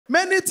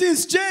Many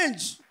things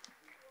change.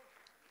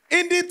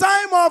 In the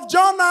time of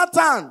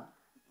Jonathan,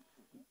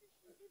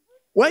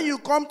 when you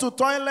come to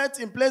toilet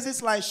in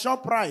places like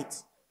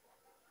ShopRite,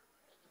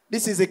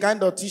 this is the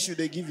kind of tissue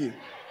they give you.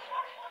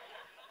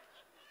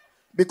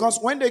 Because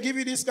when they give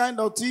you this kind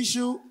of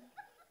tissue,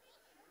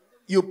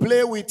 you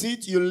play with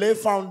it, you lay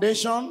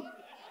foundation,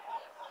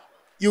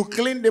 you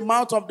clean the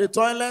mouth of the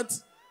toilet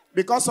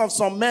because of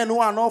some men who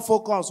are not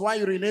focused while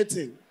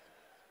urinating.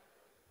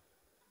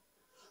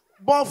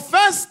 But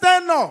first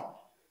tenor,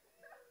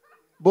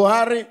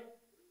 Buhari,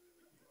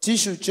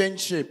 tissue change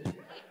shape.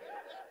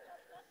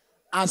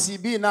 As he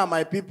be now,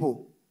 my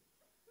people,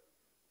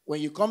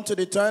 when you come to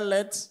the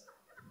toilet,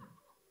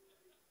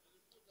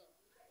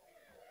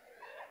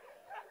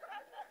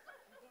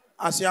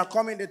 as you are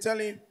coming, they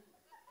tell you,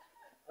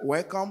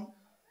 welcome.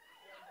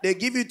 They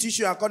give you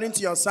tissue according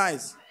to your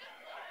size.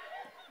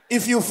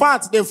 If you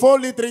fart, they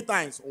fold it 3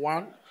 times.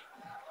 1,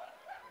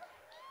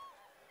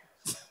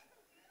 2,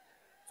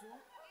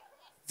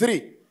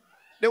 3.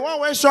 The one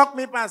where shocked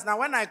me past. Now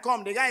when I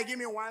come, the guy give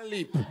me 1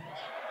 lip.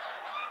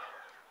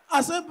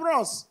 I said,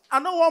 bros,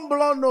 I don't want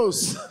blow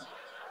nose.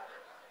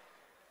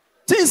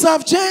 Things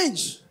have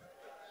changed.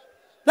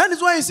 That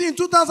is why you see in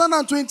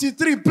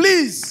 2023,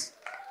 please,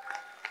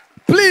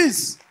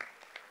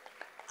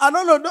 I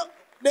don't know,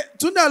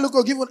 today I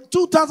look give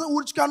 2000,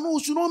 which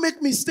should not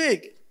make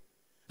mistake.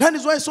 That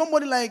is why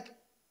somebody like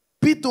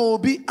Peter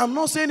Obi, I'm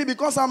not saying it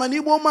because I'm an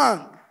Igbo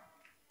man.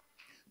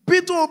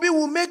 Peter Obi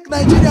will make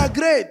Nigeria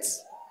great.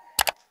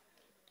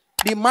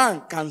 The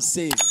man can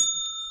save.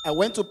 I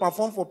went to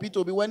perform for Peter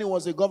Obi when he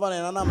was a governor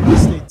in Anambra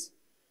State.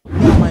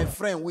 Me and my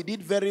friend, we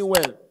did very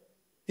well.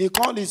 He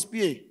called his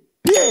PA.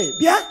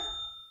 PA,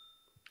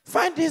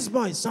 find this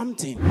boy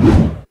something.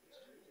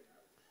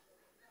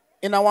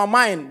 In our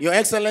mind, Your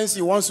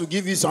Excellency wants to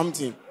give you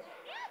something.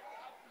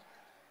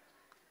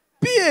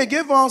 PA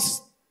gave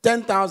us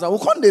 10,000. We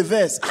call the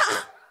verse.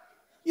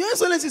 Your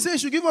Excellency says you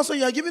should give us, so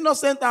you are giving us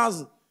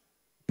 10,000.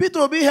 Peter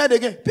Obi heard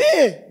again.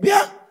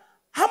 PA,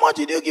 how much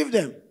did you give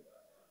them?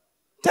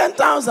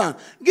 10,000.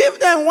 Give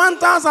them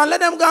 1,000. Let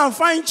them go and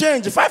find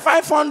change.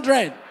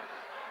 500.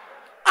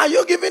 Are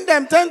you giving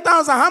them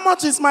 10,000? How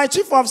much is my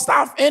chief of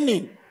staff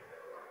earning?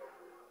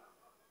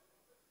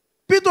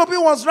 Peter Obi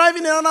was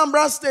driving in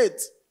Anambra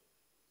State.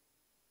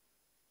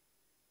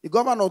 The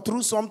governor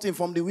threw something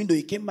from the window.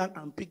 He came back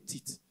and picked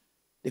it.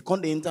 They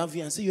called the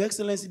interview and said, Your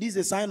Excellency, this is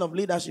a sign of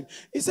leadership.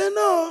 He said,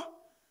 no,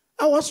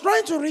 I was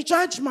trying to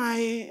recharge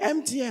my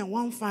MTN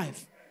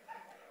 1.5.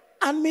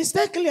 And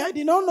mistakenly, I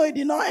did not know it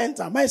did not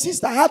enter. My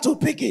sister had to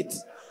pick it.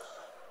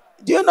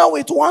 Do you know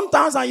with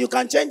 1,000 you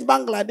can change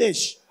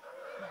Bangladesh?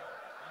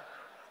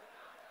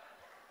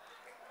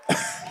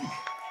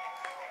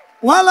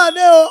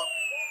 Waladeo.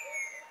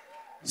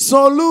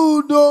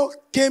 Soludo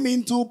came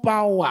into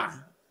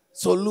power.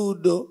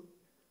 Soludo.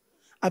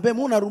 I bet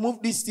Mona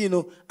remove this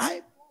thing.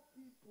 I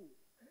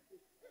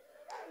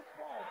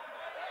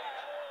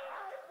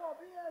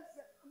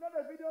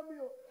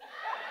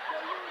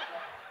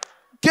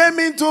came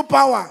into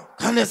power.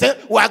 And they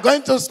said, we are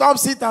going to stop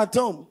sit at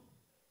home.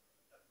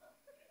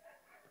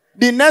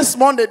 The next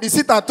Monday, the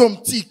sit at home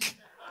tick.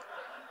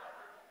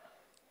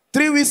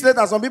 3 weeks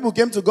later, some people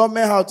came to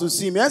government house to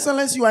see me.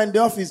 Excellency, you are in the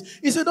office.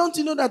 He said, don't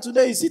you know that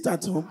today you sit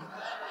at home?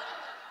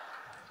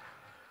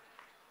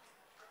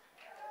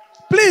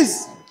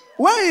 Please,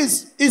 where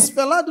is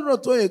Fela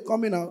Durotoye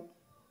coming out?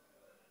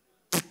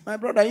 My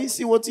brother, you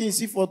see what you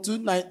see for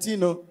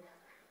 2019?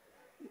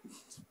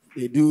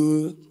 They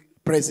do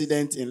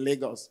president in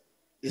Lagos.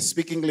 They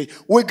speak English.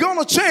 We're going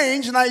to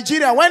change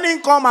Nigeria. When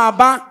in come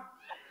Aba,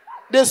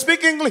 they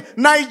speak English.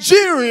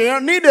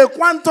 Nigeria need a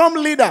quantum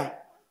leader.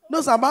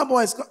 Those Aba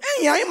boys go,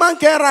 hey, I man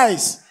care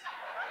rice.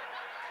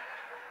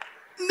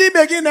 They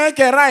begin to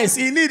care rice.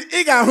 He need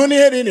iga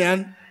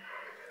honey.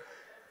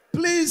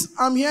 Please,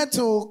 I'm here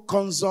to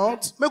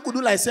consult. Me could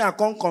do like say I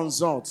can't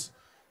consult.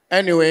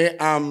 Anyway,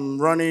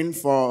 I'm running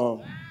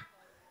for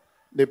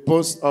the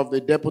post of the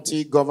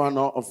deputy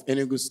governor of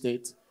Enugu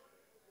State.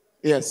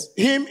 Yes,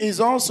 him is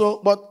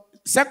also, but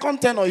second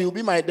tenor, he'll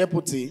be my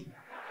deputy.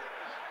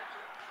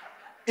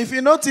 If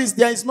you notice,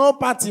 there is no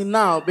party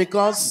now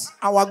because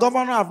our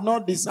governor have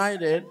not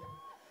decided.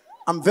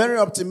 I'm very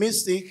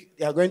optimistic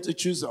they are going to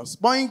choose us.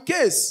 But in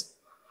case,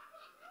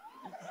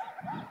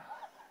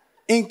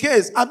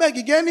 I beg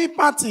you, any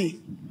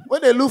party where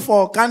they look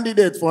for a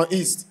candidate for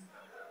East,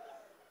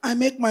 I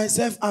make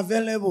myself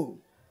available.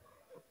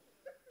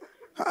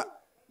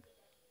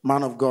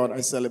 Man of God,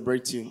 I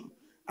celebrate you.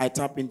 I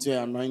tap into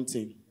your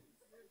anointing.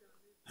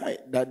 Hi,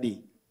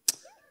 Daddy.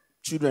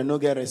 Children don't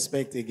get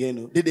respect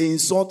again. Did they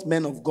insult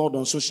men of God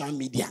on social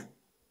media?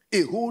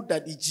 A whole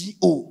Daddy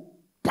G.O.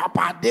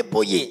 Papa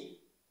Deboye.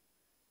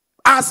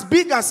 As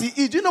big as he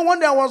is. Do you know one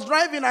day I was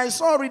driving, I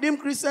saw Redeemed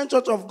Christian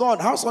Church of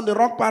God, House on the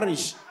Rock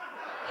Parish.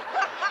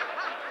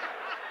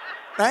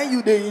 Now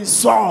you they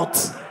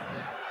insult.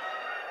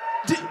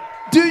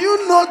 Do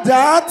you know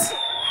that?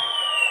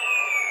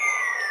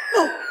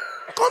 No.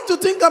 Come to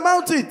think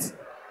about it.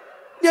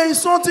 They're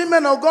insulting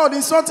men of God,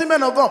 insulting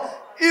men of God.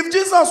 If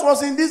Jesus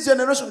was in this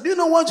generation, do you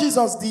know what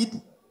Jesus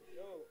did?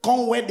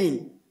 Come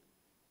wedding.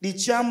 The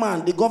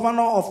chairman, the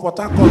governor of Port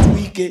Harcourt,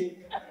 wizkid.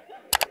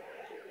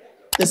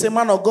 They say,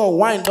 man of God,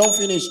 wine don't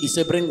finish. He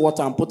said, bring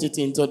water and put it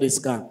into this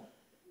can.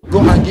 Go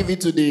and give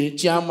it to the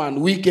chairman.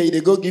 wizkid,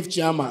 they go give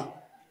chairman.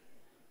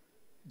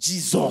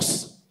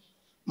 Jesus.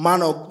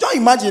 Man of, don't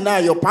imagine now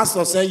your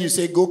pastor saying, you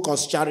say, go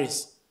cause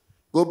charis.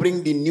 Go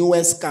bring the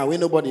newest car where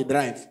nobody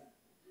drive.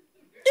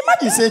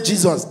 Imagine say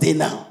Jesus day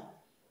now.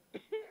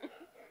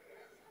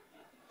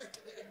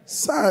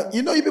 Sir,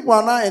 you know you people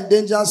are now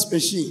endangered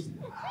species.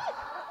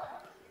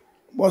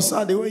 But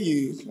sir, the way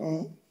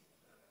you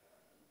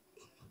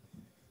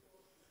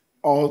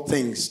all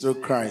things through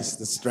Christ,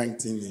 the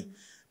strength in you.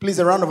 Please,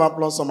 a round of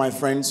applause for my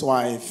friend's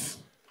wife,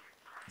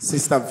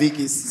 Sister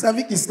Vicky. Sister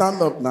Vicky,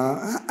 stand up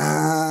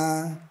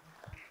now.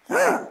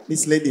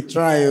 This lady,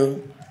 try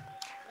you.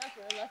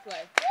 That's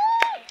right.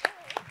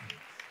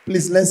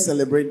 Please, let's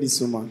celebrate this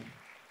woman.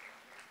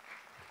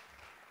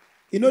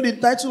 You know, the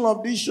title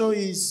of this show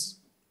is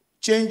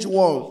Change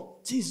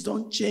World. Things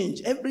don't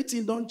change.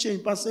 Everything don't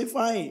change.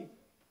 Pacify.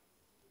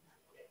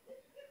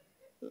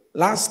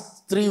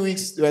 Last 3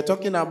 weeks, we were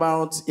talking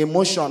about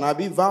emotion,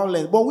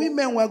 violence. But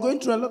women were going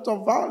through a lot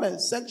of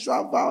violence,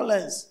 sexual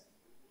violence.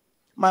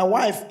 My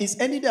wife, is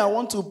any day I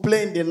want to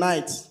play in the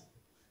night.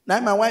 Now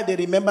my wife, they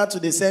remember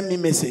to send me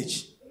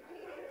message.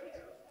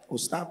 Oh,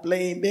 start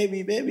playing,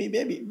 baby, baby,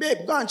 baby.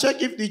 Babe, go and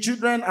check if the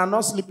children are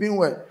not sleeping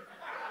well.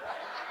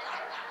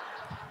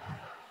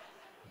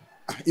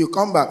 You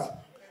come back.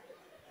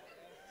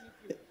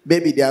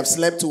 Baby, they have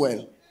slept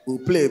well. We'll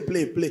play,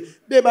 play, play.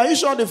 Babe, are you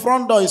sure the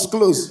front door is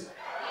closed?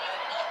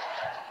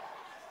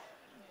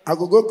 I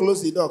will go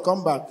close the door,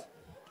 come back.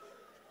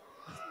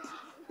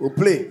 We'll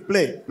play,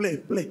 play, play,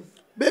 play.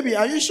 Baby,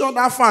 are you sure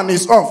that fan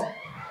is off?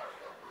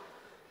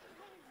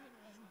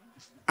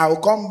 I will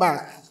come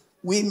back.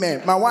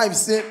 Women. My wife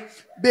said,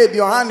 babe,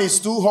 your hand is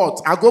too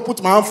hot. I'll go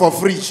put my hand for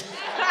fridge.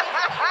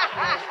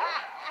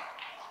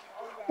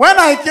 When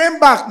I came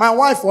back, my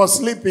wife was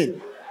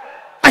sleeping.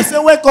 I said,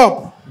 wake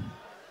up.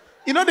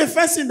 You know the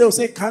first thing they'll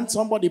say, can't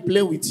somebody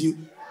play with you?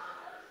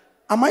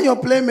 Am I your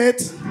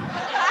playmate?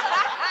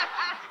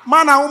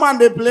 Man and woman,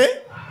 they play.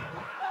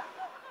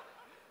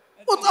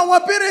 But our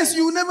parents,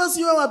 you never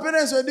see our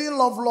parents were doing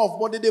love,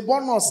 but they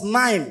born us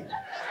 9.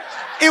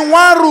 In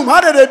one room,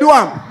 how did they do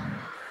them?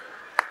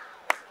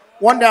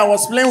 One day I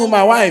was playing with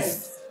my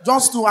wife,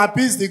 just to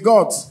appease the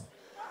gods.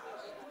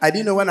 I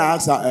didn't know when I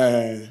asked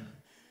her,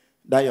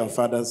 that your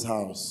father's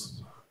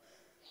house,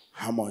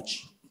 how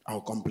much?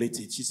 I'll complete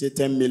it. She said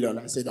 10 million.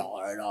 I said,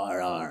 all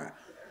right.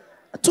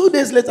 2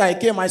 days later, I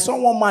came. I saw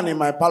one man in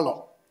my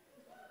parlor.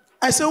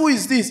 I said, who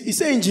is this? He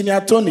said,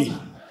 Engineer Tony.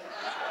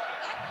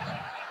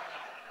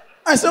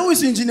 I said, who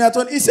is Engineer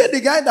Tony? He said,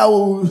 the guy that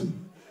will...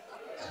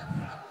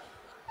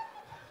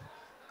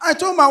 I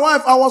told my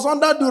wife I was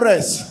under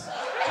duress.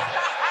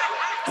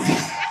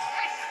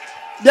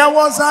 There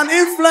was an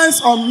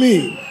influence on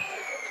me.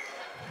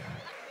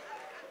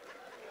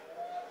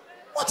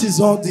 What is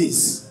all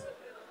this?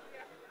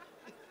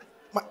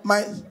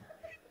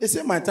 They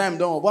say my time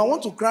don't. But I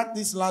want to crack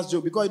this last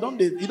joke because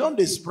you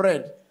don't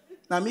spread.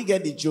 Now me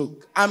get the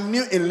joke. I'm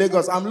new in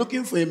Lagos. I'm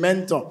looking for a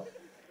mentor.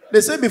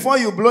 They say before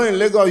you blow in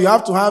Lagos, you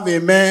have to have a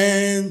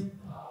man.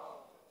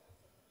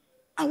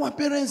 Our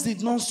parents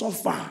did not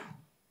suffer.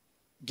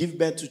 Give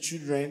birth to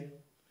children.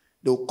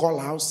 They'll call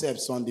house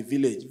helps on the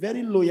village.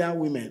 Very loyal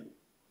women.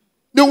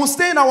 They will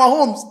stay in our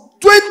homes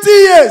 20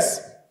 years.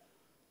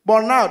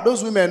 But now,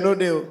 those women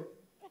know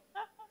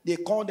they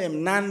call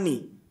them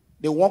nanny.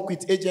 They work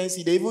with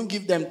agency. They even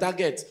give them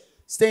targets.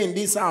 Stay in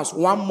this house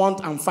 1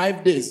 month and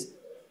 5 days.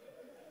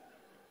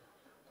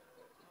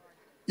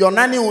 Your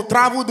nanny will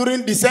travel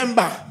during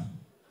December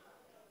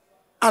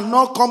and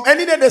not come.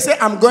 Any day they say,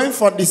 I'm going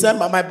for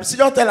December. My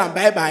procedure tell them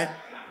bye-bye.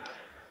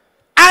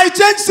 I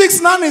changed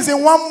 6 nannies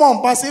in 1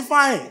 month.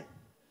 Pacify.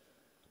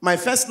 My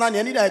first nanny,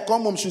 any day I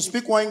come home, she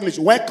speak one English.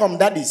 Welcome,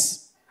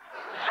 daddies.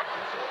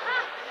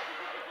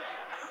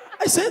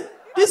 I said,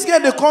 this girl,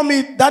 they call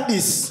me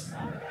daddies.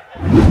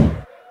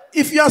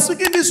 If you are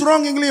speaking this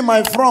wrong English,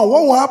 my friend,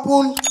 what will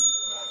happen?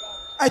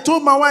 I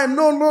told my wife,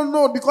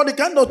 no, because the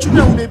kind of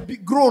children will be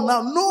grown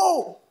now.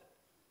 No.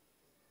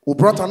 We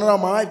brought another,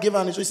 my wife gave her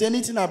an issue. She said,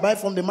 anything I buy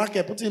from the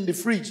market, put it in the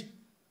fridge.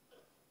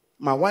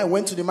 My wife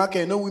went to the market,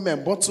 you know,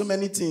 women bought so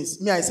many things.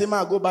 Me, I say,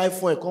 I go buy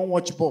food, I can't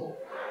watch ball.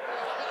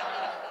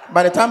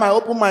 By the time I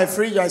opened my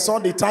fridge, I saw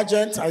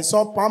detergent, I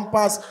saw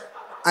Pampers,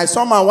 I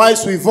saw my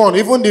wife's with on,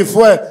 even the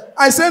fuel.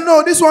 I said,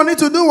 no, this one need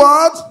to do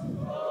what?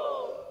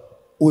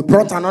 We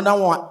brought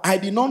another one. I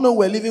did not know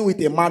we're living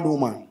with a mad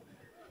woman.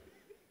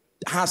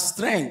 Her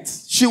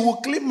strength. She will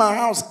clean my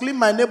house, clean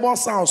my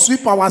neighbor's house,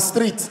 sweep our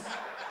street.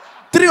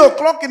 3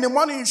 o'clock in the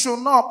morning, you should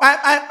know.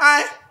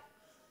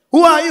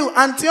 Who are you?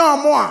 Auntie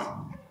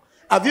Amoa.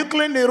 Have you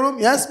cleaned the room?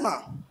 Yes,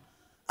 ma'am.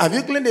 Have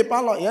you cleaned the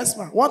parlor? Yes,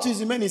 ma'am. What is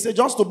the man? He said,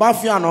 just to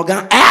bath you and organ.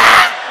 When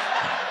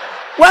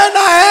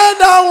I heard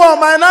that one,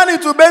 my nanny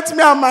to bet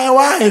me and my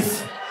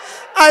wife.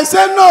 I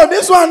said, no,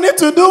 this one need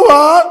to do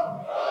what?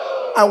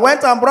 I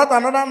went and brought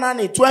another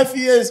nanny, 12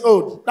 years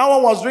old. That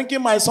one was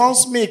drinking my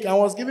son's milk and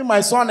was giving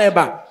my son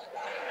Eba.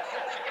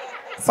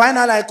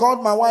 Finally, I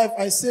called my wife.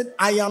 I said,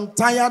 I am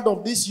tired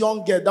of this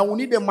young girl. That we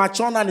need a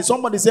mature nanny.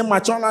 Somebody say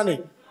mature nanny.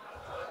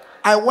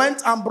 I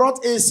went and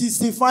brought a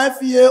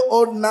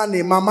 65-year-old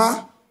nanny,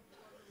 Mama.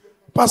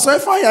 Pastor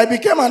Ifeanyi, I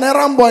became an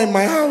errand boy in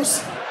my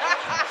house.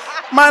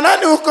 My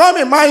nanny will call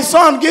me, my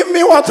son, give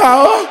me water.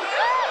 Oh.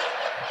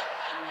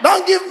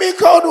 Don't give me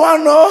cold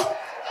one, no.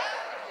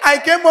 I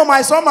came home,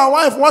 I saw my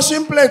wife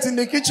washing plates in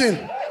the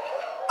kitchen.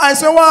 I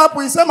said, what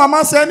happened? He said,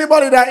 Mama said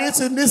anybody that eats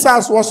in this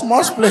house was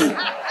must play.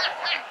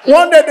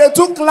 One day they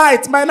took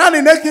light. My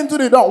nanny knocked into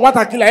the door. What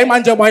a killer.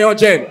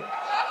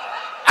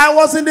 I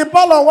was in the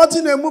parlor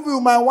watching a movie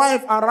with my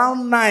wife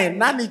around 9.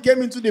 Nanny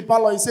came into the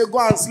parlor. He said, go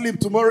and sleep.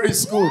 Tomorrow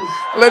is school.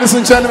 Ladies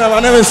and gentlemen, my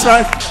name is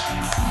Franchez.